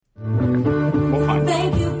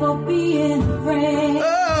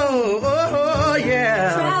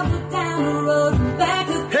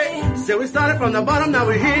from the bottom, now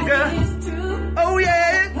we're here, girl. Oh,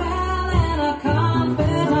 yeah.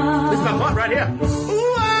 This is my part right here. Ooh,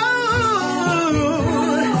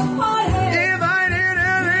 if I did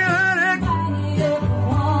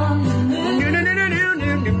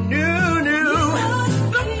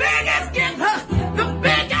the biggest gift, the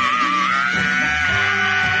biggest.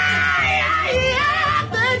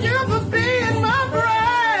 Thank you for being my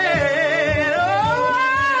friend.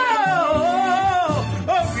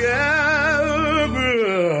 Oh, yeah.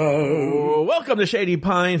 Welcome to Shady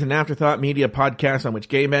Pines, an Afterthought Media podcast on which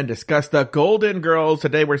gay men discuss the Golden Girls.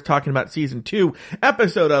 Today we're talking about season 2,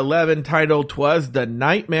 episode 11, titled Twas the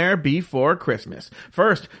Nightmare Before Christmas.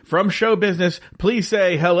 First, from show business, please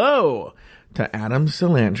say hello to Adam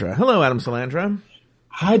Salandra. Hello, Adam Salandra.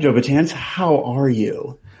 Hi, Joe Batans. How are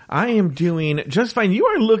you? I am doing just fine. You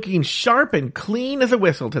are looking sharp and clean as a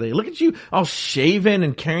whistle today. Look at you, all shaven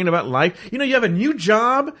and caring about life. You know, you have a new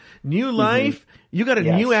job, new life. Mm-hmm. You got a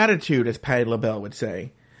new attitude, as Patty LaBelle would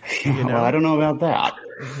say. You know? Well, I don't know about that,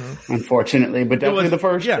 unfortunately, but definitely the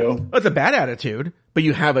first two. Well, it's a bad attitude, but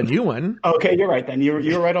you have a new one. Okay, you're right then. You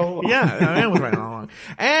were right all along. Yeah, I was right all along.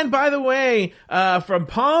 And by the way, from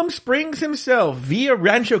Palm Springs himself, via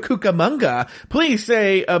Rancho Cucamonga, please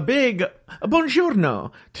say a big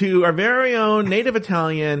buongiorno to our very own native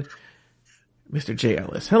Italian, Mr. Jay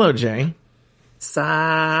Ellis. Hello, Jay.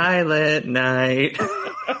 Silent night.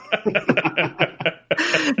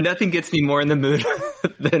 Nothing gets me more in the mood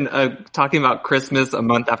than talking about Christmas a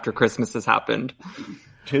month after Christmas has happened.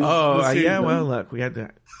 Yeah, well, look, we had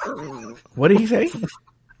that. What did he say?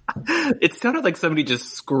 It sounded like somebody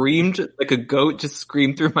just screamed, like a goat just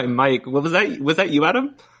screamed through my mic. What was that? Was that you,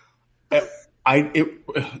 Adam?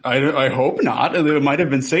 I hope not. It might have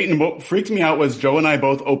been Satan. What freaked me out was Joe and I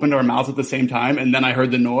both opened our mouths at the same time, and then I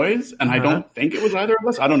heard the noise, and I don't think it was either of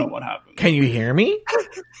us. I don't know what happened. Can you hear me?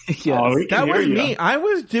 Yes. That was me. I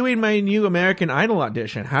was doing my new American Idol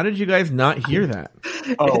audition. How did you guys not hear that?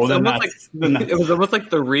 Oh, well, it was almost like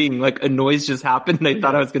The Ring. Like a noise just happened, and I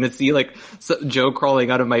thought I was going to see like Joe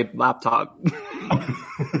crawling out of my laptop.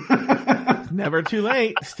 Never too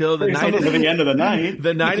late. Still, the night is the end of the night.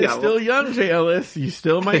 The night is still young, Jay Ellis. You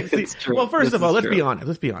still might see. Well, first of all, let's be honest.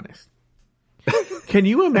 Let's be honest. Can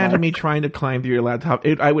you imagine me trying to climb through your laptop?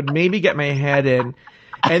 I would maybe get my head in,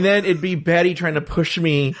 and then it'd be Betty trying to push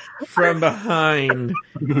me from behind,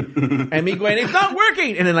 and me going, "It's not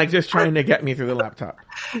working," and then like just trying to get me through the laptop.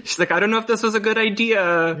 She's like, "I don't know if this was a good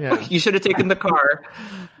idea. Yeah. You should have taken the car."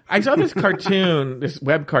 I saw this cartoon, this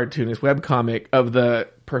web comic of the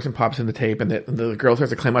person pops in the tape and the girl starts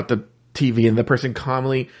to climb out the TV and the person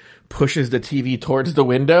calmly pushes the TV towards the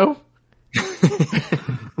window.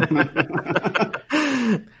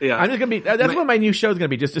 Yeah. I'm just gonna be, that's what my new show is gonna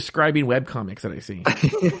be, just describing web comics that I see.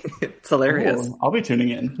 It's hilarious. Cool. I'll be tuning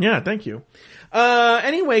in. Yeah, thank you.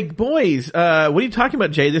 Anyway, boys, what are you talking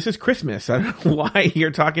about, Jay? This is Christmas. I don't know why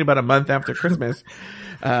you're talking about a month after Christmas.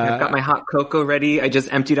 I've got my hot cocoa ready. I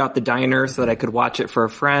just emptied out the diner so that I could watch it for a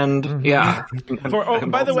friend. Mm-hmm. Yeah.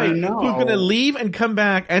 By the way, who's going to leave and come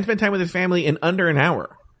back and spend time with his family in under an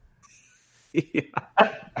hour? Yeah.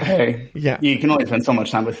 Hey, you can only spend so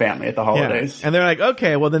much time with family at the holidays. Yeah. And they're like,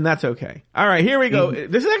 okay, well then that's okay. All right, here we go.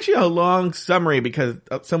 Mm-hmm. This is actually a long summary because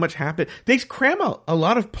so much happened. They cram a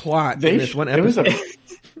lot of plot in this one episode.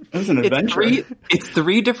 It was an adventure. It's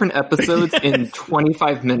 3 different episodes in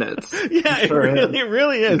 25 minutes. Yeah, it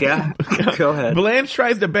really is. Yeah, go ahead. Blanche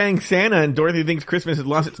tries to bang Santa and Dorothy thinks Christmas has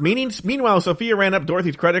lost its meaning. Meanwhile, Sophia ran up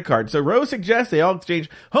Dorothy's credit card. So Rose suggests they all exchange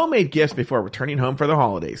homemade gifts before returning home for the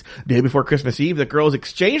holidays. Day before Christmas Eve, the girls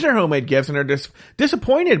exchange their homemade gifts and are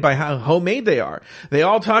disappointed by how homemade they are. They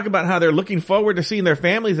all talk about how they're looking forward to seeing their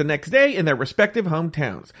families the next day in their respective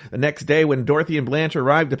hometowns. The next day, when Dorothy and Blanche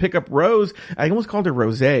arrived to pick up Rose, I almost called her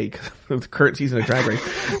Rosé, because it was the current season of Drag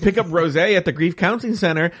Race. Pick up Rosé at the Grief Counseling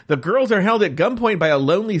Center. The girls are held at gunpoint by a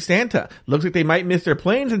lonely Santa. Looks like they might miss their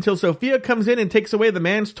planes until Sophia comes in and takes away the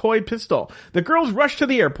man's toy pistol. The girls rush to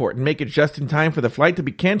the airport and make it just in time for the flight to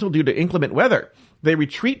be canceled due to inclement weather. They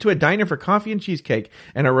retreat to a diner for coffee and cheesecake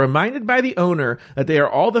and are reminded by the owner that they are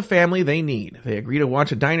all the family they need. They agree to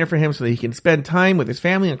watch a diner for him so that he can spend time with his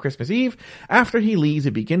family on Christmas Eve. After he leaves,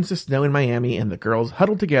 it begins to snow in Miami and the girls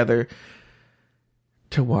huddle together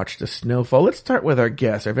to watch the snowfall. Let's start with our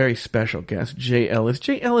guest, our very special guest, Jay Ellis.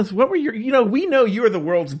 Jay Ellis, what were your, we know you're the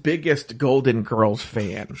world's biggest Golden Girls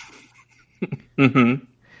fan. Mm-hmm.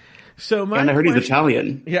 So and I heard he's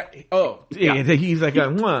Italian. Yeah. Oh, yeah. He's like a,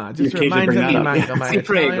 just reminds me of my Italian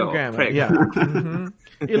grandma. Yeah. Mm-hmm.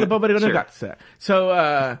 Il povero ragazzo.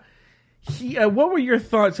 So, what were your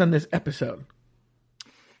thoughts on this episode?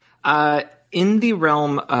 in the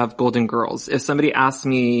realm of Golden Girls, if somebody asked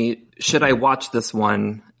me, should I watch this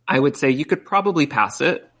one? I would say you could probably pass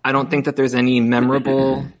it. I don't think that there's any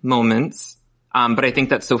memorable moments. But I think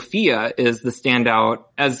that Sophia is the standout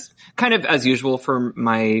as usual for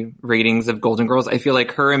my ratings of Golden Girls. I feel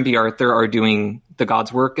like her and B. Arthur are doing the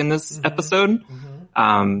God's work in this episode.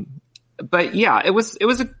 But yeah, it was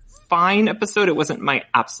a fine episode. It wasn't my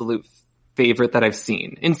absolute favorite that I've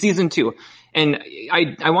seen in season 2. And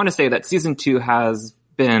I want to say that season 2 has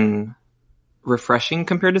been refreshing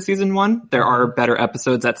compared to season 1. There are better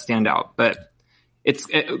episodes that stand out, but it's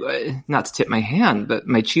not to tip my hand, but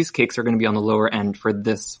my cheesecakes are going to be on the lower end for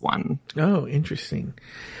this one. Oh, interesting.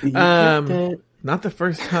 Not the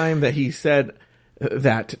first time that he said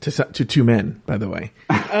that to two men, by the way.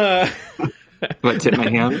 What, tip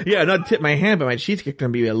my hand? Yeah, not tip my hand, but my cheesecake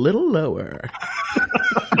going to be a little lower.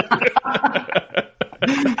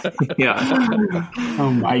 Yeah.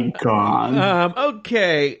 Oh my God.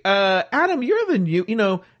 Okay. Adam, you're the new,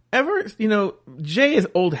 Jay is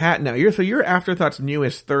old hat now. Your afterthoughts new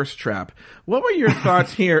is thirst trap. What were your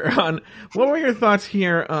thoughts here on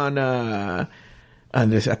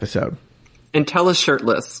this episode? And tell us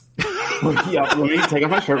shirtless. Yeah, let me take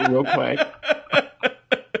off my shirt real quick.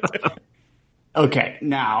 Okay,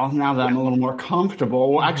 now that I'm a little more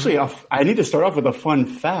comfortable, well, actually, I need to start off with a fun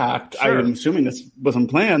fact. Sure. I'm assuming this wasn't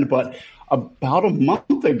planned, but about a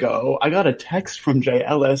month ago, I got a text from Jay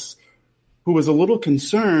Ellis, who was a little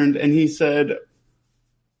concerned, and he said,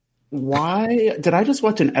 why did I just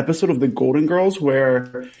watch an episode of The Golden Girls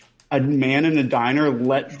where a man in a diner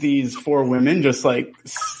let these 4 women just like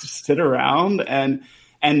sit around, and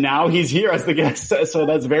now he's here as the guest, so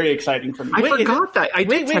that's very exciting for me. I forgot that. I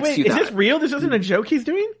did text you that. Is this real? This isn't a joke he's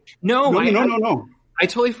doing? No. No. I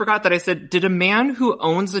totally forgot that. I said, did a man who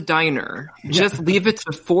owns a diner just leave it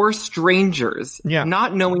to 4 strangers,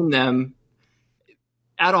 not knowing them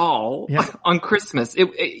at all, on Christmas?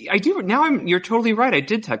 I do now. You're totally right. I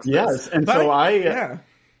did text this. Yes, and so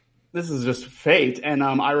this is just fate. And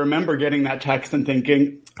I remember getting that text and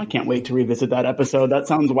thinking, I can't wait to revisit that episode. That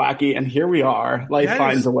sounds wacky. And here we are. Life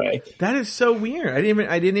finds a way. That is so weird. I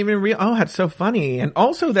didn't even realize. Oh, that's so funny. And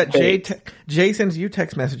also that Jay sends you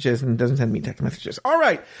text messages and doesn't send me text messages. All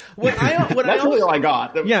right. That's really all I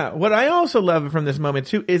got. Yeah. What I also love from this moment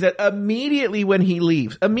too is that immediately when he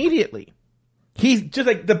leaves, he's just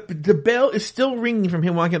like the bell is still ringing from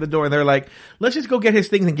him walking out the door, and they're like, let's just go get his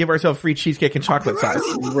things and give ourselves free cheesecake and chocolate sauce.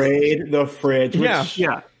 Raid the fridge. Which,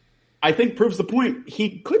 yeah. I think proves the point.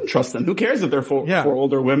 He couldn't trust them. Who cares if they're four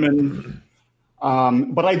older women?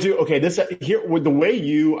 But I do. Okay, this here with the way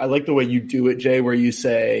I like the way you do it, Jay, where you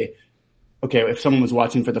say, okay, if someone was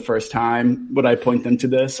watching for the first time, would I point them to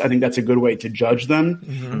this? I think that's a good way to judge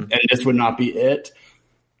them, and this would not be it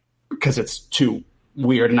because it's too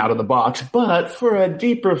weird and out of the box. But for a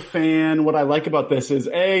deeper fan, what I like about this is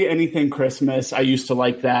anything Christmas. I used to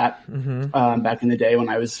like that back in the day when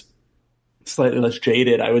I was slightly less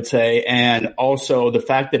jaded, I would say. And also the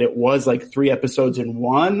fact that it was like 3 episodes in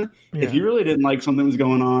one. If you really didn't like something was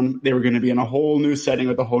going on, they were going to be in a whole new setting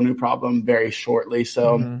with a whole new problem very shortly.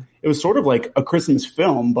 So it was sort of like a Christmas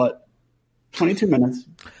film, but 22 minutes.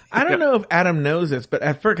 I don't know if Adam knows this, but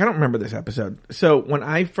at first, I don't remember this episode. So when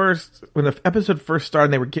the episode first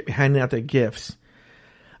started, and they were handing out the gifts,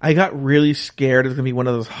 I got really scared it was going to be one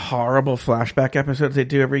of those horrible flashback episodes they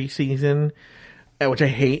do every season, which I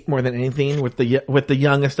hate more than anything with the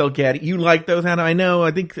young Estelle Getty. You like those, Adam? I know.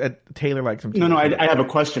 I think Taylor likes them too. No, I have a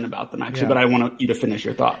question about them actually, but I want you to finish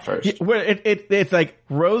your thought first. Where it's like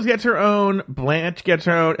Rose gets her own, Blanche gets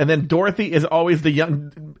her own, and then Dorothy is always the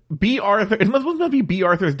young B. Arthur. It must be B.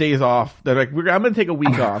 Arthur's days off. They're like, I'm going to take a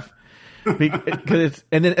week off because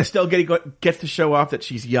and then Estelle Getty gets to show off that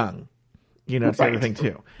she's young. It's the other thing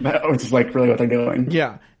too. Which is like really what they're doing.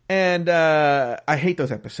 Yeah. And I hate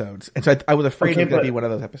those episodes. And so I was afraid it was going to be one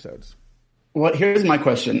of those episodes. Well, here's my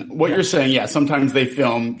question. What you're saying, sometimes they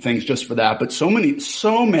film things just for that, but so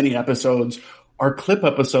many episodes are clip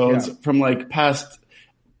episodes from like past.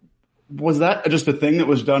 Was that just a thing that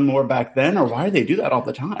was done more back then, or why do they do that all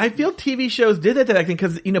the time? I feel TV shows did that back then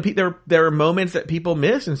because there are moments that people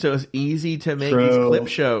miss, and so it's easy to make these clip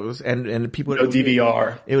shows, and people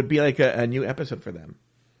DVR. It would be like a new episode for them.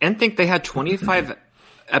 And think they had 25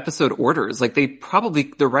 episode orders. Like the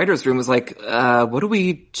writer's room was like, what do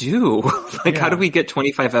we do? How do we get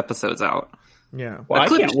 25 episodes out? Yeah. Well, I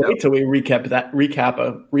can't wait till we recap a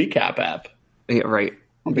recap app. Yeah, right.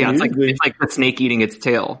 Yeah, it's like the snake eating its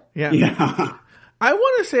tail. Yeah. I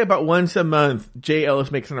want to say about once a month, Jay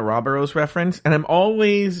Ellis makes an Ouroboros reference, and I'm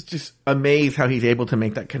always just amazed how he's able to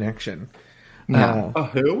make that connection. Yeah.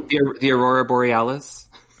 Who? The Aurora Borealis.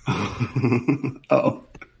 Oh.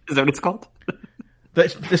 Is that what it's called?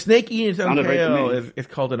 The snake eating its own Sounded right to tail me. is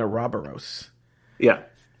called an Ouroboros. Yeah.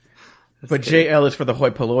 But JL is for the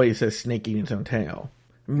hoi polloi, says snake eating its own tail.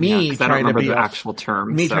 Me I trying don't remember to be the actual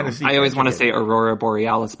term. Me so trying to see. I always want to say Aurora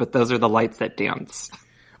Borealis, but those are the lights that dance.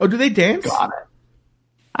 Oh, do they dance? Got it.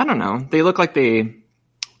 I don't know. They look like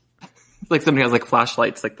like somebody has like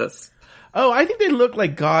flashlights like this. Oh, I think they look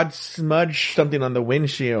like God smudged something on the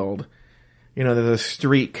windshield. You know, there's a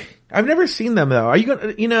streak. I've never seen them though. Are you going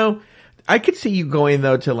to, you know, I could see you going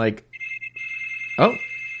though to like, oh,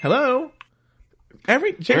 hello.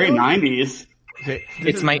 Very 90s.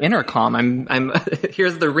 It's my intercom. I'm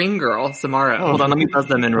here's the ring girl, Samara. Hold on, let me buzz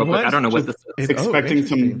them in real quick. I don't know what this is.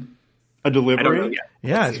 Expecting a delivery. I don't know yet.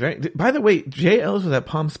 Yeah, it's very. By the way, JL's was at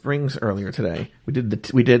Palm Springs earlier today. We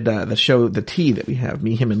did the show, the tea that we have,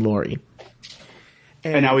 me, him, and Lori.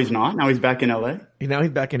 And now he's not. Now he's back in LA. Now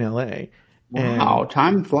he's back in LA. Wow,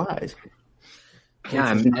 time flies.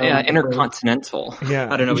 Yeah, intercontinental.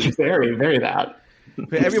 Yeah, I don't know. What very, very that.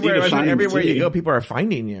 Everywhere you go, people are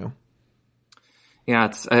finding you.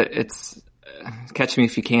 Yeah, it's catch me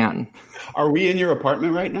if you can. Are we in your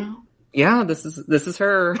apartment right now? Yeah, this is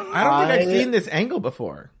her. I don't think I've seen this angle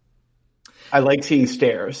before. I like seeing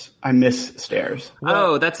stairs. I miss stairs.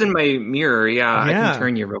 Well, that's in my mirror. Yeah, I can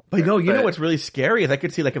turn you real quick. But you know what's really scary is I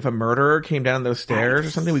could see like if a murderer came down those stairs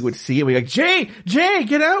or something, we would see it. We'd be like, Jay,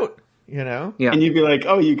 get out! You know? Yeah. And you'd be like,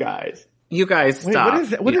 oh, you guys, stop. What is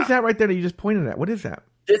that? What is that right there that you just pointed at? What is that?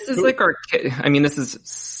 This is like this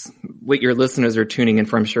is what your listeners are tuning in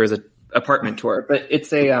for, I'm sure, is an apartment tour. But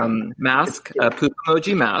it's a mask, a poop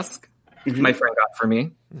emoji mask. My friend got for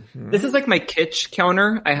me. Mm-hmm. This is like my kitsch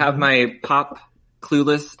counter. I have my Pop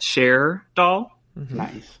Clueless Cher doll. Mm-hmm.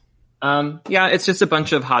 Nice. Yeah, it's just a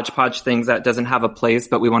bunch of hodgepodge things that doesn't have a place,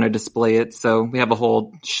 but we want to display it. So we have a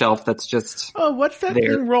whole shelf that's just what's that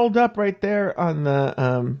thing rolled up right there on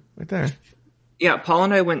the right there? Yeah, Paul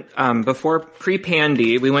and I went, before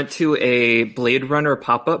pre-Pandy, we went to a Blade Runner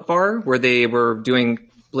pop-up bar where they were doing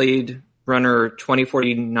Blade Runner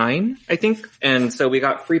 2049, I think. And so we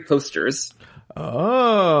got free posters.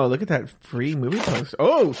 Oh, look at that free movie poster.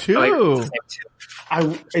 Oh, two.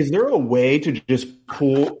 Is there a way to just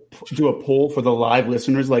do a poll for the live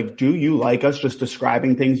listeners? Like, do you like us just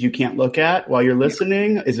describing things you can't look at while you're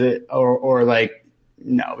listening? Is it, or like,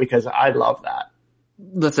 no, because I love that.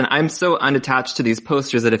 Listen, I'm so unattached to these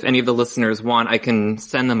posters that if any of the listeners want, I can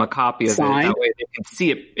send them a copy of it. That way they can see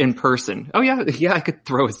it in person. Oh, yeah, I could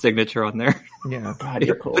throw a signature on there. Yeah. God,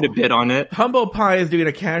 you're cool. Put a bid on it. Humble Pie is doing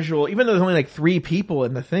a casual, even though there's only like 3 people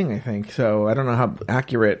in the thing, I think. So I don't know how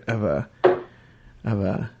accurate of a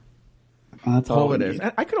that's all it is.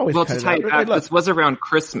 I could always to tie it back, this was around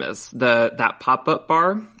Christmas, that pop-up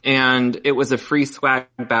bar, and it was a free swag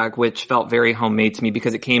bag, which felt very homemade to me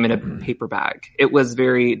because it came in a paper bag. It was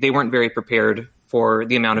they weren't very prepared for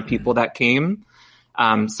the amount of people that came.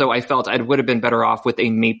 So I felt I would have been better off with a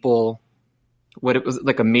maple,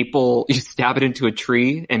 you stab it into a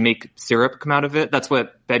tree and make syrup come out of it. That's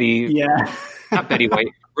what not Betty White,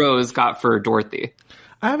 Rose got for Dorothy.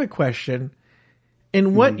 I have a question.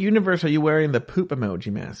 In what universe are you wearing the poop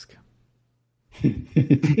emoji mask?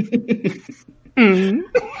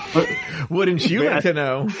 Wouldn't you like to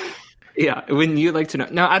know? Yeah, wouldn't you like to know?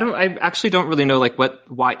 No, I actually don't really know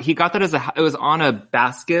why he got that it was on a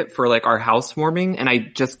basket for like our housewarming, and I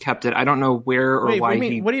just kept it. I don't know where or why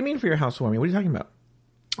what do you mean for your housewarming? What are you talking about?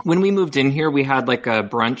 When we moved in here, we had like a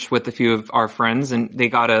brunch with a few of our friends, and they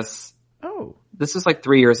got us. Oh, this was like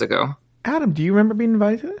 3 years ago. Adam, do you remember being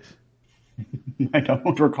invited to this? I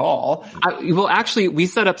don't recall. Well, actually, we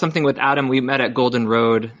set up something with Adam. We met at Golden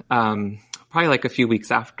Road, probably like a few weeks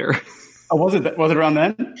after. Oh, was it around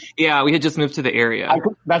then? Yeah, we had just moved to the area.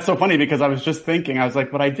 That's so funny because I was just thinking, I was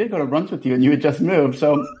like, but I did go to brunch with you and you had just moved.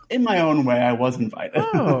 So in my own way, I was invited.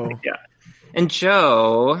 Oh. Yeah. And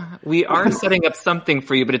Joe, we are setting up something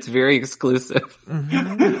for you, but it's very exclusive.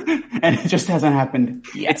 Mm-hmm. And it just hasn't happened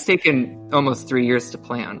yet. It's taken almost 3 years to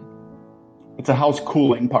plan. It's a house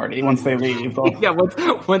cooling party once they leave. Yeah, once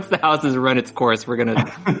the house has run its course, we're going to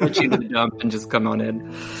put you to the dump and just come on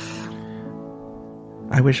in.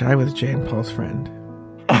 I wish I was Jay and Paul's friend.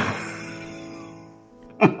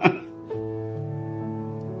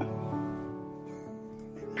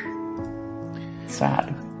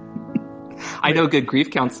 Sad. I know a good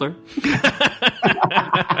grief counselor.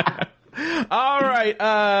 All right.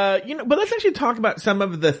 But let's actually talk about some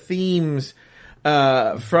of the themes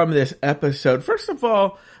from this episode. First of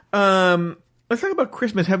all, let's talk about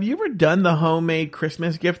Christmas. Have you ever done the homemade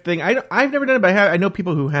Christmas gift thing? I've never done it, but I know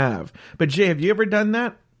people who have. But Jay, have you ever done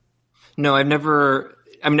that? No, I've never.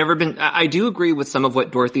 I've never been, I do agree with some of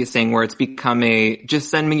what Dorothy is saying, where it's become just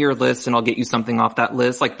send me your list and I'll get you something off that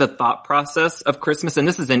list. Like the thought process of Christmas. And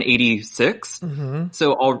this is in 86. Mm-hmm.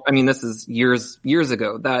 So this is years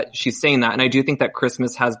ago that she's saying that. And I do think that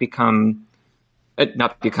Christmas has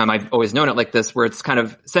I've always known it like this, where it's kind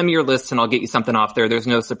of send me your list and I'll get you something off there. There's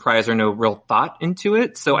no surprise or no real thought into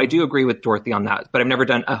it. So I do agree with Dorothy on that, but I've never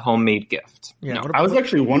done a homemade gift. Yeah, no. I was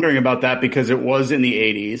actually wondering about that because it was in the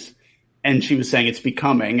 80s and she was saying it's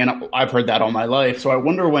becoming, and I've heard that all my life. So I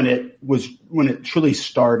wonder when it truly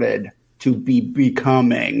started to be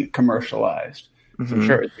becoming commercialized. Mm-hmm. So I'm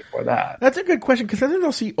sure it's before that. That's a good question, because sometimes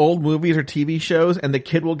I'll see old movies or TV shows and the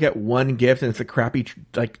kid will get one gift and it's a crappy,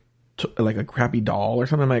 like a crappy doll or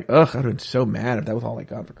something. I'm like, ugh, I'd been so mad if that was all I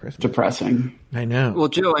got for Christmas. Depressing. I know. Well,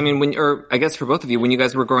 Joe, I guess for both of you, when you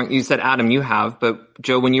guys were growing, you said, Adam, you have, but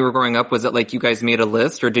Joe, when you were growing up, was it like you guys made a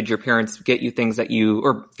list, or did your parents get you things that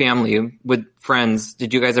or family with friends,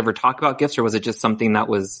 did you guys ever talk about gifts, or was it just something that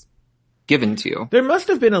was given to you? There must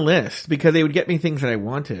have been a list, because they would get me things that I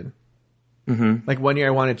wanted. Mm-hmm. Like one year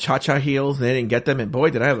I wanted cha-cha heels and they didn't get them, and boy,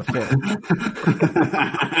 did I have a fit.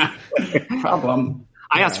 Problem.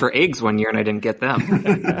 I asked for eggs one year and I didn't get them.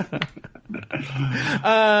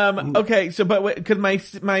 Okay, so because my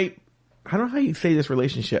I don't know how you say this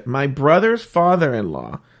relationship. My brother's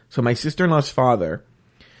father-in-law, so my sister-in-law's father,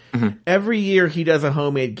 mm-hmm. every year he does a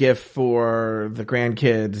homemade gift for the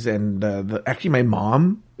grandkids, and actually my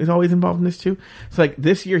mom is always involved in this too. So like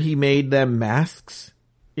this year he made them masks.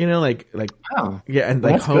 You know, like yeah, and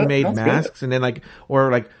like homemade masks, good. And then like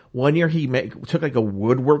one year he took like a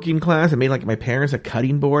woodworking class and made like my parents a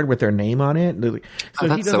cutting board with their name on it.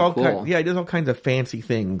 So he does all cool. He does all kinds of fancy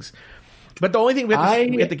things. But the only thing we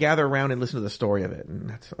have to gather around and listen to the story of it, and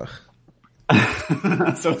that's.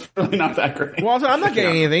 So it's really not that great. Well, also, I'm not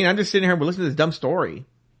getting anything. I'm just sitting here and listening to this dumb story.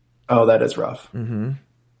 Oh, that is rough. Mm-hmm.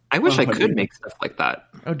 I wish I could make stuff like that.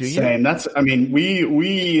 Oh, do you? Same.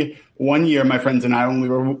 We one year, my friends and I, when we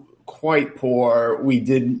were quite poor, we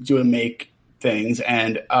did do and make things,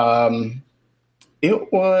 and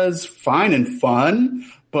it was fine and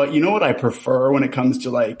fun. But you know what I prefer when it comes to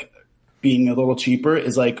like being a little cheaper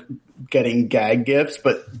is like getting gag gifts,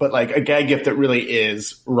 but like a gag gift that really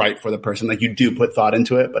is right for the person. Like you do put thought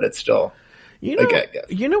into it, but it's still a gag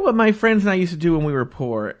gift. You know what my friends and I used to do when we were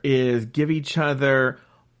poor is give each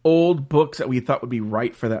old books that we thought would be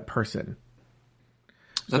right for that person.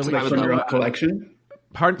 That's so from your own collection?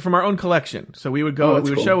 From our own collection. So we would go, we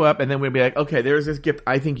would show up, and then we'd be like, okay, there's this gift.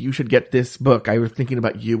 I think you should get this book. I was thinking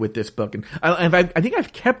about you with this book. And I think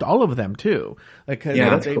I've kept all of them too. Like,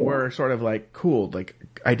 cause they were sort of like cool, like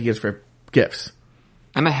ideas for gifts.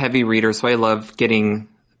 I'm a heavy reader, so I love getting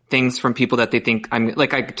things from people that they think I'm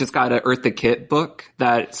like. I just got a Eartha Kitt book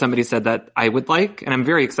that somebody said that I would like, and I'm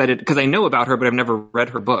very excited because I know about her, but I've never read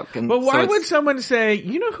her book. And but why would someone say,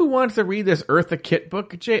 you know who wants to read this Eartha Kitt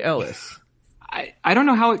book? Jay Ellis. I don't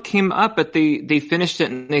know how it came up, but they finished it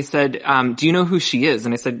and they said, do you know who she is?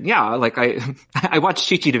 And I said, yeah, like I watched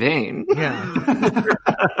Chi-Chi DeVane. Yeah.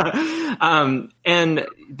 And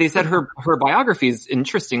they said her biography is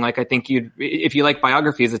interesting. Like, I think if you like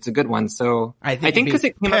biographies, it's a good one. So I think because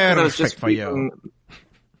it came up because I was just reading.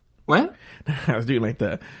 What? I was doing never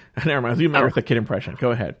mind. I was doing my Eartha Kitt impression.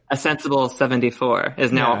 Go ahead. A Sensible 74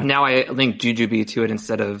 is now I link Jujubee to it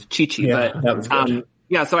instead of Chi-Chi. Yeah, but that was good.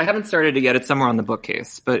 Yeah, so I haven't started it yet. It's somewhere on the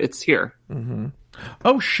bookcase, but it's here. Mm-hmm.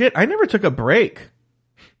 Oh, shit. I never took a break.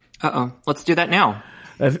 Uh-oh. Let's do that now.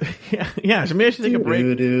 Yeah. So maybe I should take a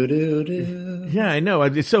break. Yeah, I know.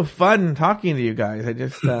 It's so fun talking to you guys. I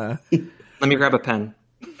just... Let me grab a pen.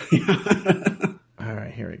 All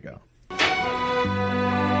right, here we go.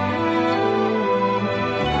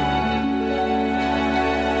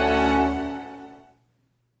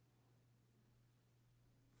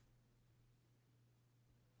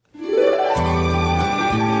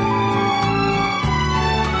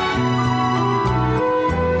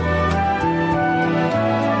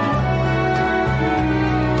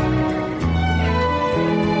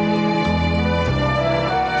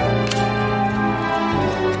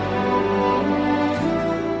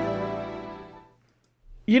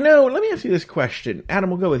 You know, let me ask you this question. Adam,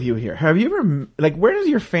 we'll go with you here. Have you ever, like, where does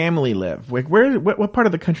your family live? Like, what part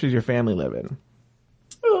of the country does your family live in?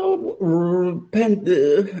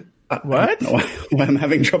 What? I'm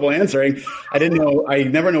having trouble answering. I didn't know. I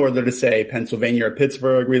never know whether to say Pennsylvania or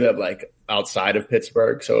Pittsburgh. We live, like, outside of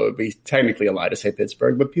Pittsburgh, so it would be technically allowed to say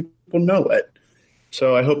Pittsburgh, but people know it.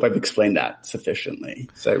 So I hope I've explained that sufficiently.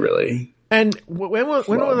 So I really... And when was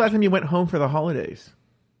the last time you went home for the holidays?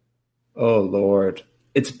 Oh, Lord.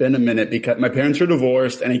 It's been a minute because my parents are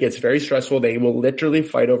divorced and it gets very stressful. They will literally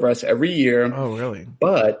fight over us every year. Oh, really?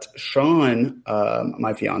 But Sean,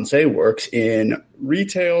 my fiance, works in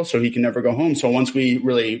retail, so he can never go home. So once we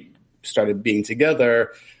really started being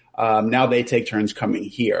together, now they take turns coming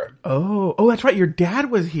here. Oh, that's right. Your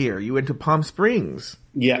dad was here. You went to Palm Springs.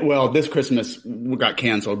 Yeah, well, this Christmas got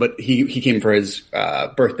canceled, but he came for his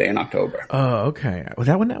birthday in October. Oh, okay. Was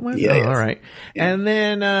that when that was? Yeah. Oh, all right. Yeah. And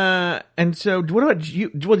then, and so what about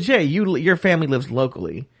you? Well, Jay, your family lives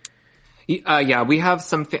locally. Yeah, we have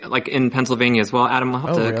some like in Pennsylvania as well. Adam, we'll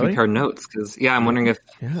have to compare notes because I'm wondering if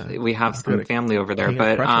we have some family over there.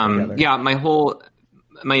 But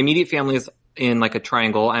my immediate family is in like a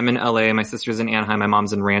triangle. I'm in LA. My sister's in Anaheim. My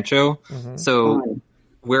mom's in Rancho. Mm-hmm. So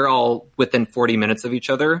we're all within 40 minutes of each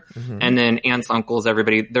other. Mm-hmm. And then aunts, uncles,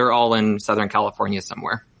 everybody, they're all in Southern California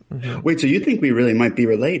somewhere. Mm-hmm. Wait, so you think we really might be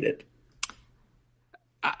related?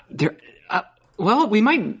 Well, we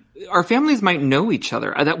might. Our families might know each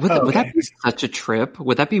other. Would that be such a trip?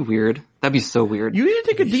 Would that be weird? That'd be so weird. You need to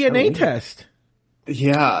take a DNA test.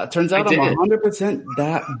 Yeah, it turns out I'm 100%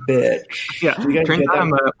 that bitch. Yeah, turns out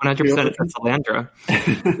I'm 100% Salandra.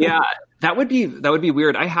 Yeah, that would be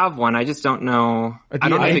weird. I have one. I just don't know. I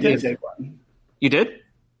don't know if it take one. You did?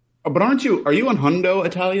 Oh, but are you on Hundo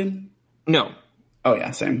Italian? No. Oh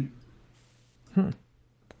yeah, same.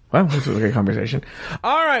 Well, this was a great conversation.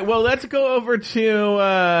 All right, well, let's go over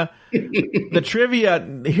to the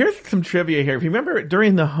trivia. Here's some trivia here. If you remember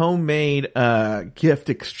during the homemade gift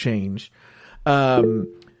exchange, Blanche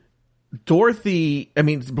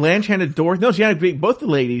handed Dorothy. No, she handed both the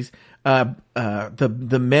ladies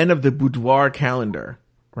the men of the boudoir calendar,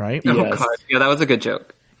 right? Yes. Oh, God. Yeah, that was a good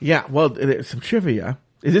joke. Yeah, well, there's some trivia.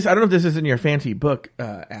 Is this? I don't know if this is in your fancy book,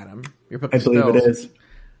 Adam. Your book. I believe it is.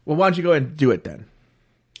 Well, why don't you go ahead and do it then?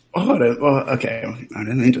 Oh, well, okay. I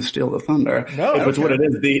didn't mean to steal the thunder. No, if it's what it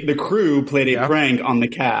is. The crew played a prank on the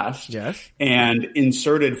cast. Yes. And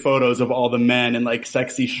inserted photos of all the men in like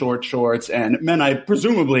sexy short shorts and men. They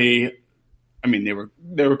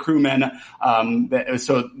were crewmen.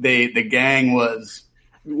 So the gang was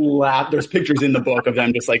there's pictures in the book of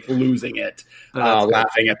them just like losing it,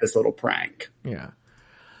 laughing at this little prank. Yeah.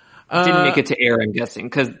 Didn't make it to air, I'm guessing,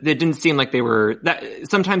 because it didn't seem like they were.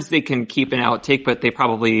 Sometimes they can keep an outtake, but they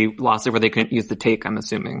probably lost it where they couldn't use the take, I'm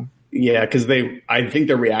assuming. Yeah, because I think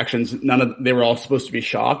their reactions, they were all supposed to be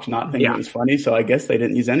shocked, not thinking it was funny, so I guess they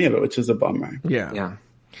didn't use any of it, which is a bummer. Yeah. Yeah.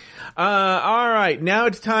 All right, now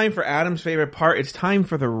it's time for Adam's favorite part. It's time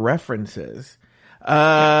for the references.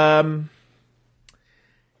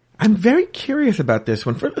 I'm very curious about this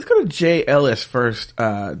one. Let's go to Jay Ellis first,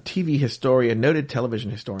 TV historian, noted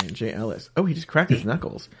television historian, Jay Ellis. Oh, he just cracked his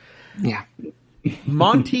knuckles. Yeah.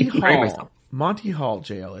 Monty Hall. Monty Hall,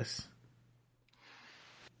 Jay Ellis.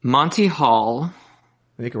 Monty Hall.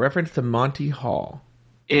 Make a reference to Monty Hall.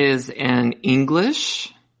 Is an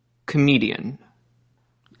English comedian.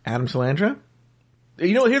 Adam Salandra?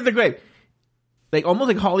 You know, here's the great. Like almost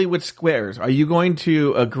like Hollywood Squares. Are you going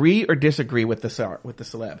to agree or disagree with the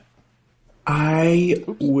celeb?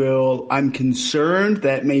 I'm concerned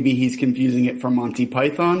that maybe he's confusing it for Monty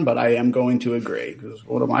Python, but I am going to agree. Because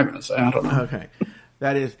what am I going to say? I don't know. Okay.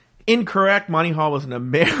 That is incorrect. Monty Hall was an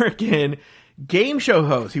American game show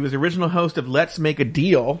host. He was the original host of Let's Make a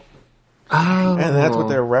Deal. Oh. And that's what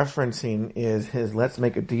they're referencing is his Let's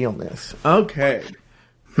Make a Dealness. Okay.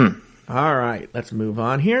 All right. Let's move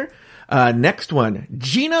on here. Next one.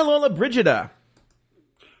 Gina Lollobrigida.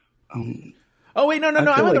 Oh wait, no.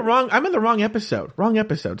 I'm in the wrong episode. Wrong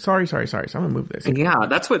episode. Sorry. So I'm gonna move this. Yeah,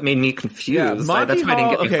 that's what made me confused. Yeah, that's why I didn't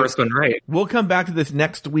get the first one right. We'll come back to this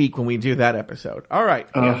next week when we do that episode. All right.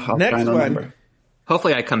 Next one.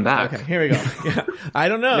 Hopefully I come back. Okay, here we go. Yeah. I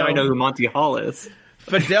don't know. Now I know who Monty Hall is.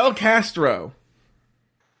 Fidel Castro.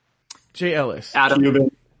 Jay Ellis. Adam.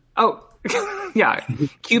 Cuban. Oh, yeah.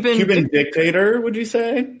 Cuban dictator, would you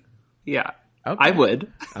say? Yeah. Okay. I would.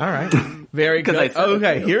 All right. Very good.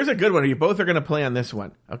 Okay, here's a good one. You both are going to play on this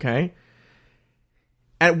one. Okay.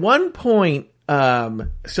 At one point,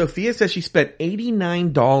 Sophia says she spent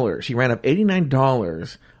 $89. She ran up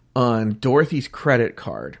 $89 on Dorothy's credit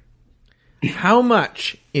card. How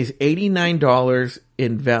much is $89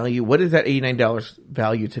 in value? What is that $89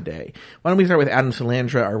 value today? Why don't we start with Adam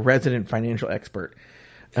Salandra, our resident financial expert?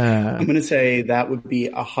 I'm going to say that would be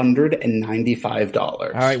 $195. All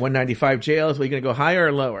right, $195. JLs, are you going to go higher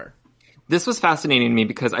or lower? This was fascinating to me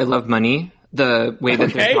because I love money, the way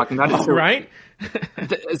that they're talking about it. So, right?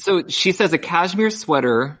 So she says a cashmere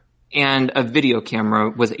sweater and a video camera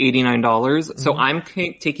was $89. Mm-hmm. So I'm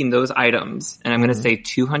taking those items and I'm going to say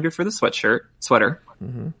 $200 for the sweater.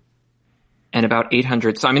 Mm-hmm. and about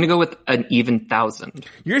 800. So I'm going to go with an even 1,000.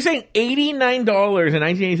 You're saying $89 in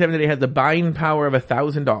 1987 today has the buying power of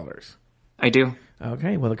 $1,000. I do.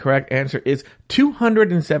 Okay, well, the correct answer is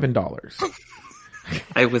 $207.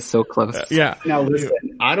 I was so close. Yeah. Now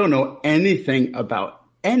listen, I don't know anything about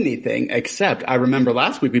anything except I remember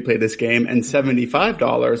last week we played this game and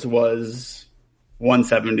 $75 was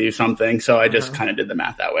 170 or something. So I just kind of did the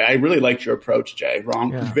math that way. I really liked your approach, Jay.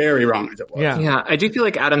 Wrong, very wrong as it was. Yeah, I do feel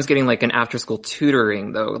like Adam's getting like an after-school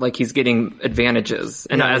tutoring though. Like he's getting advantages,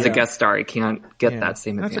 and as a guest star, he can't get that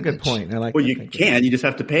same advantage. That's a good point. I like. Well, you can. You just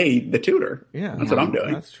have to pay the tutor. Yeah, that's what I'm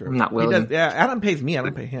doing. That's true. I'm not willing. Adam pays me. I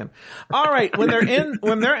don't pay him. All right, when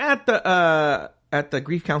they're at the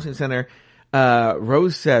grief counseling center,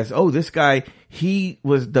 Rose says, "Oh, this guy, he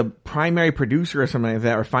was the primary producer or something like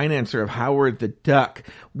that, or financer of Howard the Duck."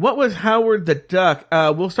 What was Howard the Duck?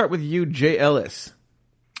 We'll start with you, Jay Ellis.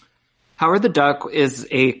 Howard the Duck is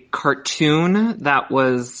a cartoon that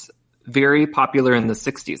was very popular in the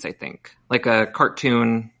 60s, I think. Like a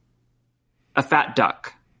cartoon, a fat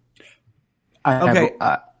duck. Okay,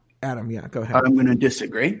 Adam, go ahead. I'm going to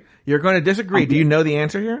disagree. You're going to disagree. Do you know the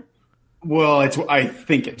answer here? Well, I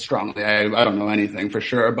think it's strongly. I don't know anything for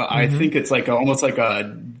sure, but I think it's like almost like a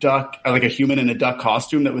duck, like a human in a duck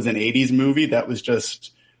costume that was an 80s movie that was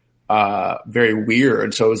just very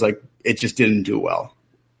weird. So it was like it just didn't do well.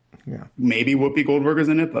 Yeah, maybe Whoopi Goldberg was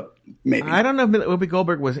in it, but maybe I don't know if Whoopi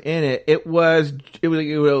Goldberg was in it. It was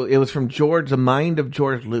from The Mind of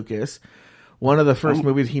George Lucas, one of the first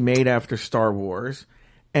movies he made after Star Wars.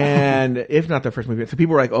 And if not the first movie, so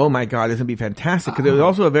people were like, "Oh my god, this would be fantastic!" Because it was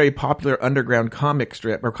also a very popular underground comic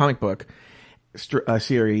strip or comic book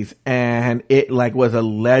series, and it like was a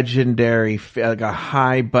legendary, like a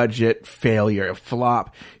high budget failure, a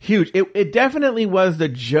flop, huge. It definitely was the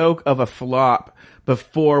joke of a flop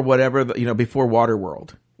before before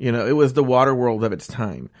Waterworld. It was the Waterworld of its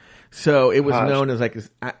time. So it was known as like.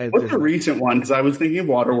 What's the recent one? Because I was thinking of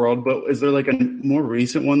Waterworld, but is there like a more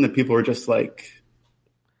recent one that people are just like?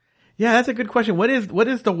 Yeah, that's a good question. What is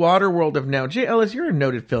the Waterworld of now? Jay Ellis, you're a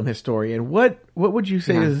noted film historian. What would you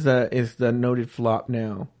say is the noted flop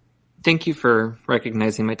now? Thank you for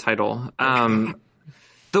recognizing my title.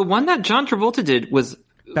 The one that John Travolta did was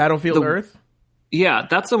Battlefield Earth. Yeah,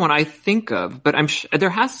 that's the one I think of. But there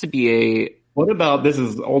has to be a. What about, this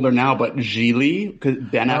is older now, but Gigli? Because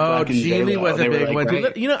Ben Affleck and Gigli was a big one.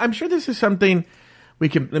 Right. I'm sure this is something we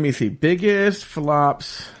can. Let me see. Biggest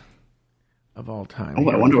flops of all time. Oh,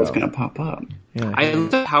 I wonder what's going to pop up. Yeah, I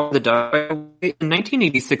looked at Howard the Duck. In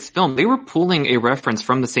 1986 film, they were pulling a reference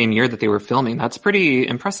from the same year that they were filming. That's pretty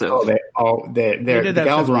impressive. The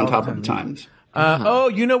gals were on top of the times. Oh,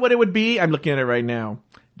 you know what it would be? I'm looking at it right now.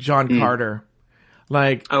 John Carter.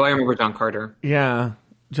 I remember John Carter. Yeah.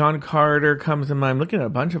 John Carter comes to mind. I'm looking at a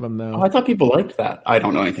bunch of them, though. Oh, I thought people liked that. I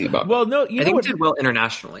don't know anything about Well, no, I think it did well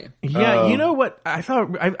internationally. Yeah, you know what? I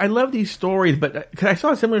thought I love these stories, but cause I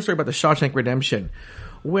saw a similar story about the Shawshank Redemption,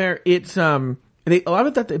 where it's a lot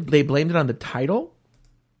of that they blamed it on the title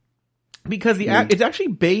because it's actually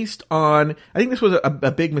based on. I think this was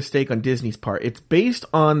a big mistake on Disney's part. It's based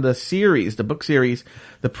on the book series,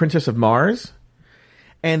 The Princess of Mars.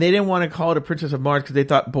 And they didn't want to call it a Princess of Mars because they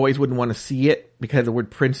thought boys wouldn't want to see it because of the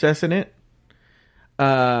word princess in it.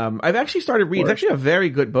 I've actually started reading. It's actually a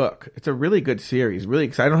very good book. It's a really good series. Really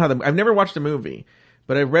excited. I've never watched the movie,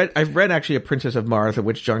 but I've read actually a Princess of Mars, of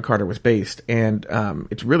which John Carter was based, and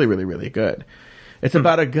it's really, really, really good. It's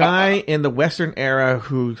about a guy in the Western era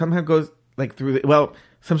who somehow goes like through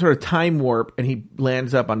some sort of time warp, and he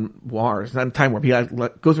lands up on Mars. Not a time warp. He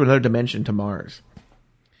goes through another dimension to Mars.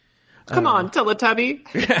 Come on,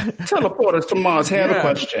 Teletubby. Teleport us to Mars. Hey, I have a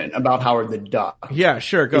question about Howard the Duck. Yeah,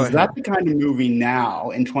 sure. Go ahead. Is that the kind of movie now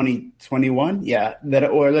in 2021? Yeah.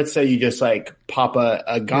 Or let's say you just like pop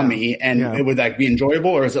a gummy and would that be enjoyable,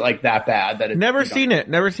 or is it like that bad that it's Never seen it.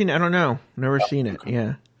 I don't know. Never seen it.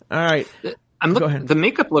 Yeah. All right. Go ahead. The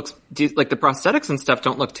makeup looks like the prosthetics and stuff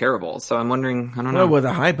don't look terrible. So I'm wondering, I don't know. Well, with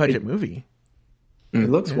a high budget movie. It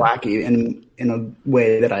looks wacky in a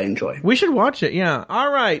way that I enjoy. We should watch it, yeah. All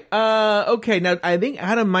right. Okay, now I think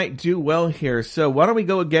Adam might do well here. So why don't we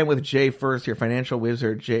go again with Jay first here, financial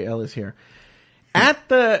wizard Jay Ellis here. At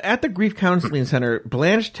the grief counseling center,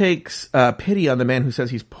 Blanche takes pity on the man who says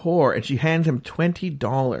he's poor, and she hands him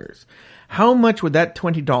 $20. How much would that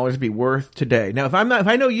 $20 be worth today? Now, if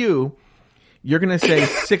I know you, you're going to say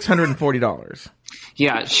 $640.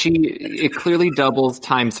 Yeah, it clearly doubles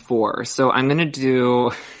times 4. So I'm going to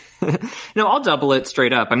do, no, I'll double it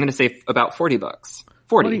straight up. I'm going to say about $40.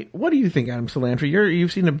 40. What do you think, Adam Cilantro?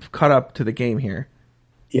 You've seen him cut up to the game here.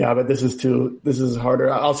 Yeah, but this is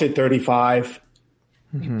harder. I'll say 35.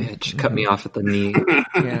 Bitch, cut me off at the knee.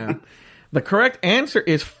 Yeah. The correct answer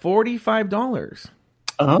is $45.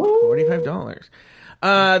 Oh.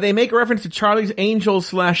 $45. They make a reference to Charlie's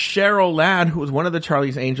Angels / Cheryl Ladd, who was one of the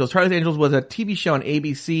Charlie's Angels. Charlie's Angels was a TV show on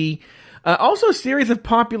ABC. Also a series of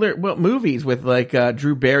popular movies with like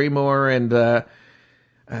Drew Barrymore and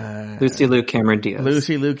Lucy Liu Cameron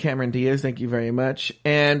Diaz. Thank you very much.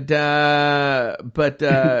 And but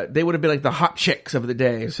they would have been like the hot chicks of the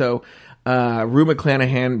day. So Rue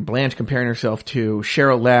McClanahan, Blanche comparing herself to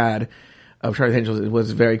Cheryl Ladd of Charlie's Angels, it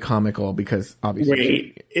was very comical because obviously.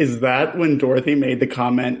 Wait, is that when Dorothy made the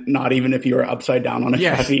comment, not even if you were upside down on a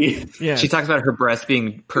coffee? Yeah. She talks about her breast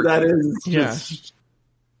being perked. That is just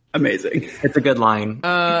amazing. It's a good line.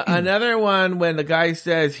 Another one when the guy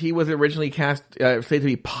says he was originally cast, said to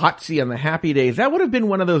be Potsy on the Happy Days. That would have been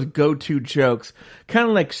one of those go-to jokes. Kind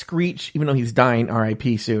of like Screech, even though he's dying,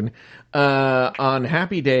 R.I.P. soon, on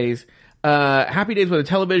Happy Days. Happy Days was a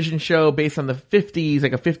television show based on the 50s,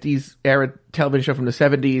 like a 50s era television show from the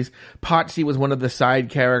 70s. Potsy was one of the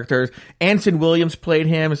side characters. Anson Williams played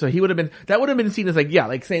him, so he would have been, that would have been seen as like, yeah,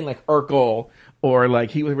 like saying like Urkel, or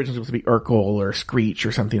like he was originally supposed to be Urkel or Screech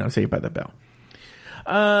or something on Saved by the Bell.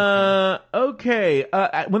 Okay.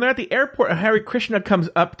 When they're at the airport, Hare Krishna comes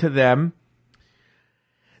up to them.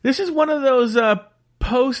 This is one of those,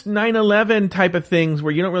 post 9/11 type of things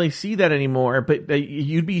where you don't really see that anymore, but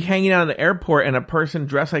you'd be hanging out in the airport and a person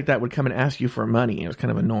dressed like that would come and ask you for money. It was kind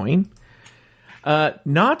of annoying.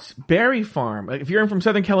 Knott's Berry Farm. Like, if you're from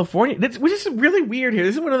Southern California, which is really weird here.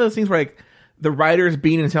 This is one of those things where like the writers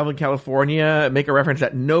being in Southern California make a reference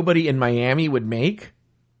that nobody in Miami would make.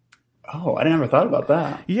 Oh, I never thought about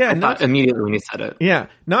that. Yeah, I thought immediately when you said it. Yeah,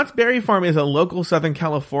 Knott's Berry Farm is a local Southern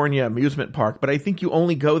California amusement park, but I think you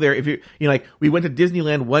only go there if you like, we went to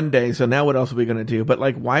Disneyland one day, so now what else are we going to do? But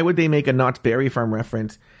like, why would they make a Knott's Berry Farm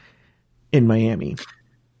reference in Miami?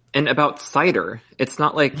 And about cider, it's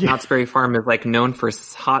not like Knott's Berry Farm is like known for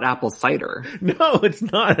hot apple cider. No, it's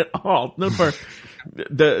not at all. Known for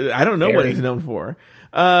I don't know what it's known for.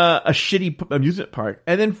 A shitty amusement park.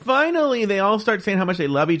 And then finally they all start saying how much they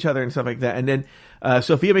love each other and stuff like that. And then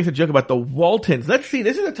Sophia makes a joke about the Waltons. Let's see,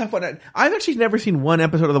 this is a tough one. I've actually never seen one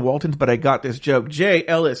episode of the Waltons, but I got this joke. Jay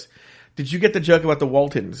Ellis, did you get the joke about the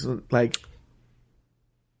Waltons? Like,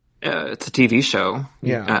 it's a TV show.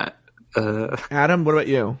 Yeah. Adam, what about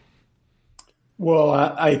you? Well,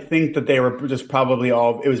 I think that they were just probably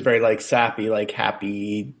all, it was very like sappy, like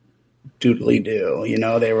happy doodly do, you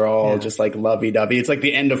know, they were all just like lovey-dovey. It's like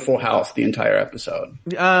the end of Full House, the entire episode.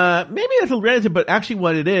 Maybe that's a relative, but actually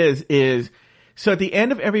what it is so at the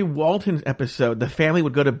end of every Waltons episode, the family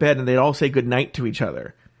would go to bed and they'd all say goodnight to each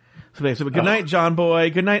other. So they said, good night, John Boy,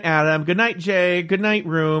 good night, Adam, good night, Jay, good night,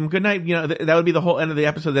 Room, good night, you know, that would be the whole end of the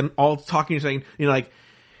episode, them all talking and saying, you know, like,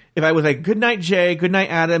 if I was like, good night, Jay, good night,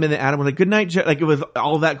 Adam, and then Adam was like, good night, Jay, like it was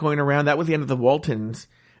all that going around, that was the end of the Waltons.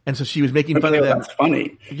 And so she was making fun of them. That's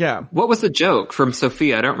funny. Yeah. What was the joke from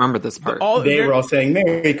Sophia? I don't remember this part. They were all saying,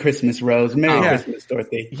 Merry Christmas, Rose. Merry Christmas,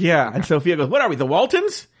 Dorothy. Yeah. And Sophia goes, what are we, the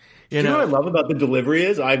Waltons? You know what I love about the delivery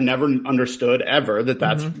is I've never understood ever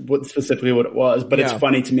that's what specifically what it was, but it's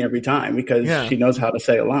funny to me every time because she knows how to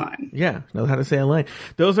say a line. Yeah, knows how to say a line.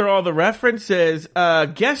 Those are all the references.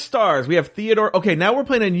 Guest stars. We have Theodore. Okay, now we're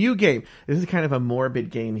playing a new game. This is kind of a morbid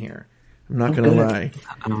game here. I'm not going to lie.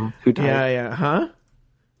 Who died? Yeah. Huh?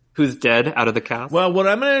 Who's dead out of the cast? Well, what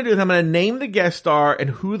I'm going to do is I'm going to name the guest star and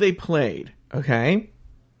who they played. Okay?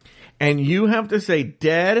 And you have to say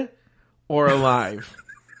dead or alive.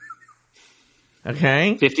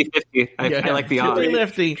 Okay? 50-50. I like the odds.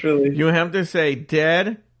 50-50. You have to say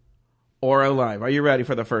dead or alive. Are you ready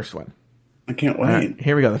for the first one? I can't wait. Right,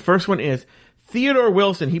 here we go. The first one is Theodore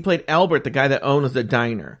Wilson. He played Albert, the guy that owns the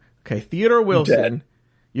diner. Okay, Theodore Wilson. Dead.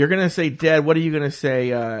 You're going to say dead. What are you going to say,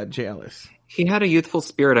 Jay Ellis? He had a youthful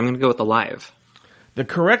spirit. I'm going to go with alive. The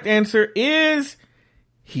correct answer is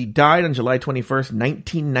he died on July 21st,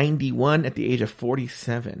 1991 at the age of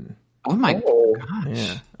 47. Oh my gosh.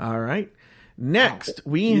 Yeah. All right. Next,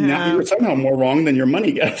 we have... Now you're somehow more wrong than your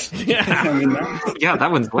money guess. Yeah. I mean, yeah,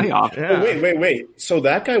 that one's way off. Yeah. Oh, wait. So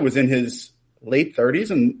that guy was in his late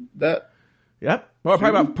 30s and that... Yep. Well,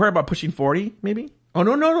 probably about pushing 40, maybe? Oh,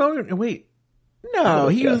 no. Wait. No,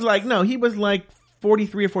 he was like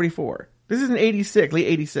 43 or 44. This is an 86, late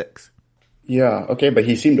 86. Yeah, okay, but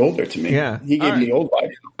he seemed older to me. Yeah. He gave me old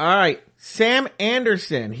vibe. All right. Sam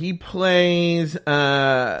Anderson. He plays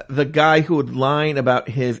the guy who would lie about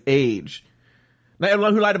his age. Who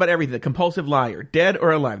lied about everything. The compulsive liar. Dead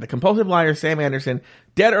or alive. The compulsive liar, Sam Anderson.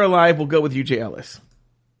 Dead or alive, we'll go with you, Jay Ellis.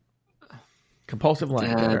 Compulsive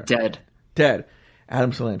liar. Dead. Dead.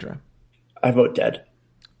 Adam Salandra. I vote dead.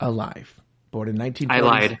 Alive. Born in 1940. I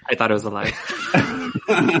lied. I thought it was a lie.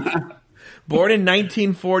 Born in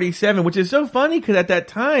 1947, which is so funny because at that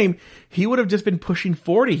time, he would have just been pushing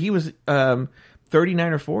 40. He was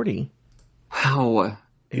 39 or 40. Wow.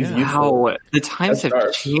 Yeah. Wow. The times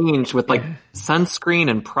have changed with like sunscreen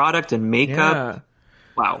and product and makeup. Yeah.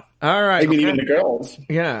 Wow. All right. I mean, even the girls.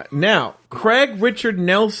 Yeah. Now, Craig Richard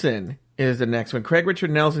Nelson is the next one. Craig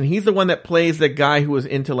Richard Nelson. He's the one that plays the guy who was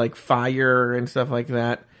into like fire and stuff like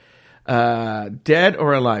that. Dead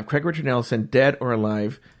or alive? Craig Richard Nelson, dead or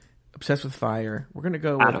alive? Obsessed with fire. We're going to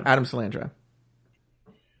go with Adam Salandra.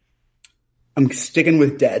 I'm sticking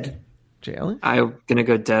with dead. Jay Ellis? I'm going to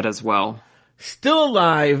go dead as well. Still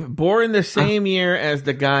alive, born the same year as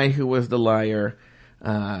the guy who was the liar.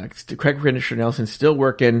 Craig Richard Nelson still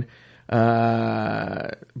working.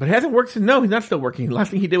 But hasn't worked since. No, he's not still working. The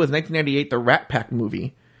last thing he did was 1998, the Rat Pack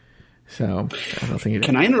movie. So, I don't think he did.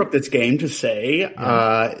 Can I interrupt this game to say,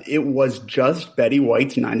 it was just Betty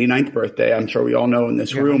White's 99th birthday. I'm sure we all know in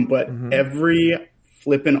this room, but every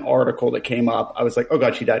flippin' article that came up, I was like, oh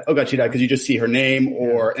God, she died. Oh God, she died. Because you just see her name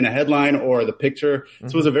or in a headline or the picture. So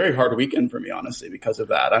it was a very hard weekend for me, honestly, because of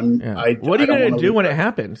that. What are you going to do when it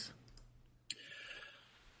happens?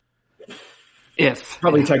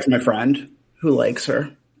 Probably text my friend who likes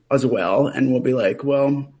her as well. And we'll be like,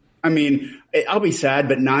 well, I mean, I'll be sad,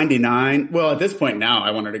 but 99. Well, at this point now, I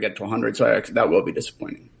want her to get to 100. So that will be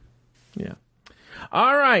disappointing. Yeah.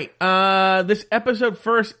 All right. This episode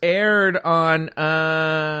first aired on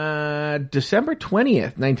December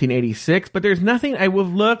 20th, 1986. But there's nothing. I will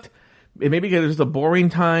have looked. Maybe because there's a boring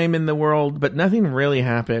time in the world, but nothing really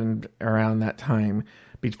happened around that time.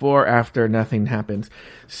 Before, after, nothing happens.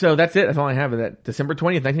 So that's it. That's all I have of that. December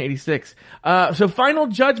 20th, 1986. So Final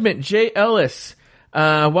Judgment, Jay Ellis.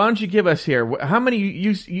 Why don't you give us here? How many,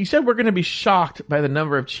 you said we're going to be shocked by the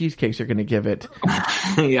number of cheesecakes you're going to give it.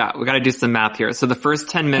 Yeah, we got to do some math here. So the first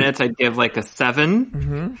 10 minutes, I'd give like a 7.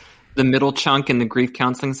 Mm-hmm. The middle chunk in the Grief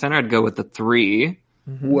Counseling Center, I'd go with the 3.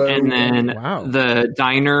 Whoa. And then the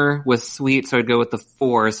diner was sweet, so I'd go with the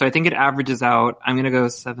 4. So I think it averages out. I'm going to go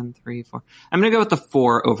 7, 3, 4. I'm going to go with the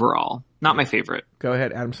 4 overall. Not my favorite. Go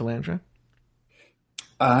ahead, Adam Salandra.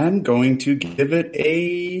 I'm going to give it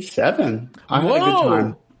a 7. I had a good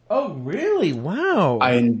time. Oh, really? Wow.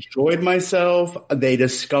 I enjoyed myself. They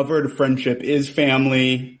discovered friendship is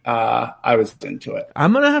family. I was into it.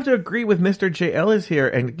 I'm going to have to agree with Mr. J. Ellis here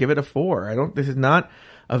and give it a 4. This is not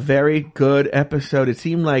a very good episode. It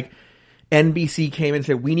seemed like NBC came and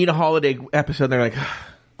said, we need a holiday episode. And they're like,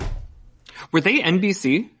 were they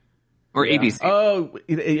NBC or ABC? Oh,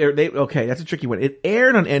 okay. That's a tricky one. It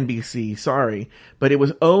aired on NBC, sorry, but it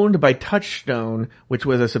was owned by Touchstone, which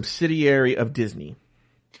was a subsidiary of Disney.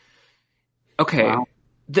 Okay. Wow.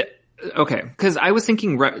 Okay. Because I was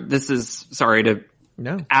thinking, this is, sorry to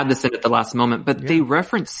add this in at the last moment, but they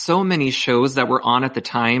referenced so many shows that were on at the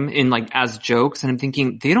time in like as jokes. And I'm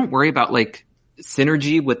thinking they don't worry about like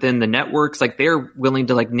synergy within the networks. Like they're willing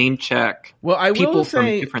to like name check people from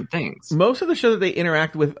different things. Most of the shows that they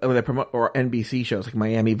interact with or NBC shows, like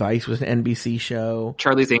Miami Vice was an NBC show.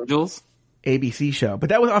 Charlie's Angels? ABC show. But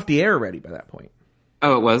that was off the air already by that point.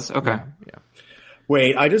 Oh, it was? Okay. Yeah.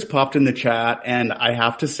 Wait, I just popped in the chat, and I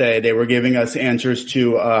have to say they were giving us answers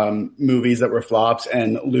to movies that were flops,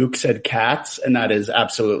 and Luke said Cats, and that is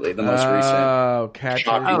absolutely the most recent. Oh, Cats.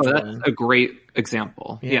 Oh, that's a great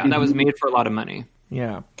example. Yeah, that was made for a lot of money.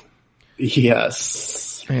 Yeah.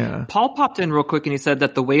 Yes. Yeah. Paul popped in real quick, and he said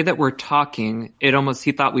that the way that we're talking,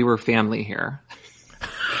 he thought we were family here.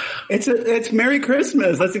 It's Merry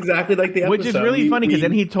Christmas. That's exactly like the episode. Which is really funny, because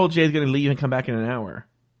then he told Jay he's going to leave and come back in an hour.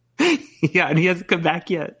 Yeah, and he hasn't come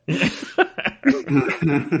back yet. I'm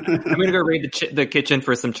going to go raid the kitchen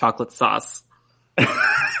for some chocolate sauce.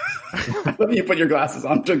 Let me put your glasses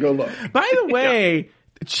on to go look. By the way,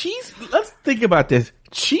 let's think about this.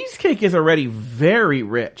 Cheesecake is already very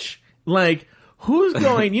rich. Like, who's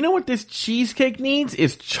going, you know what this cheesecake needs?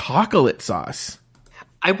 Is chocolate sauce.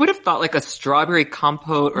 I would have thought like a strawberry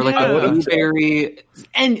compote or like a blueberry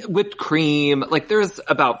and whipped cream. Like there's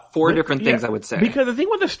about 4 different things I would say. Because the thing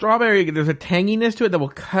with the strawberry, there's a tanginess to it that will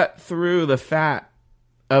cut through the fat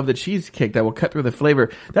of the cheesecake, that will cut through the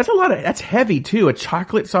flavor. That's heavy too. A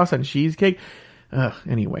chocolate sauce on cheesecake.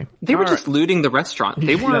 Anyway. They were just looting the restaurant.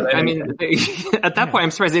 They weren't, at that point,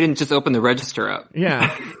 I'm surprised they didn't just open the register up.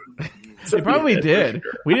 Yeah. They probably did.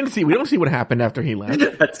 We don't see what happened after he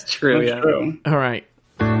left. That's true. True. All right.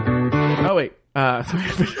 Oh wait. Sorry.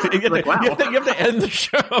 You have to end the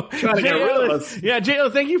show. Jay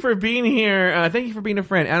Ellis, thank you for being here. Thank you for being a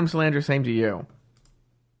friend. Adam Salandra, same to you.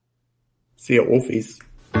 See you, Wolfies.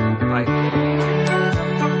 Bye.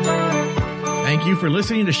 Thank Thank you for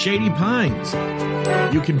listening to Shady Pines.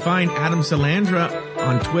 You can find Adam Salandra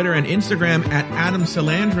on Twitter and Instagram at Adam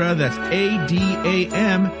Salandra. That's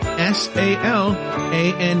AdamSalandra.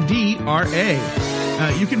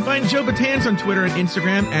 You can find Joe Betance on Twitter and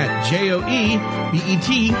Instagram at JoeBetance.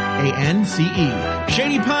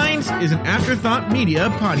 Shady Pines is an Afterthought Media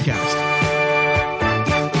podcast.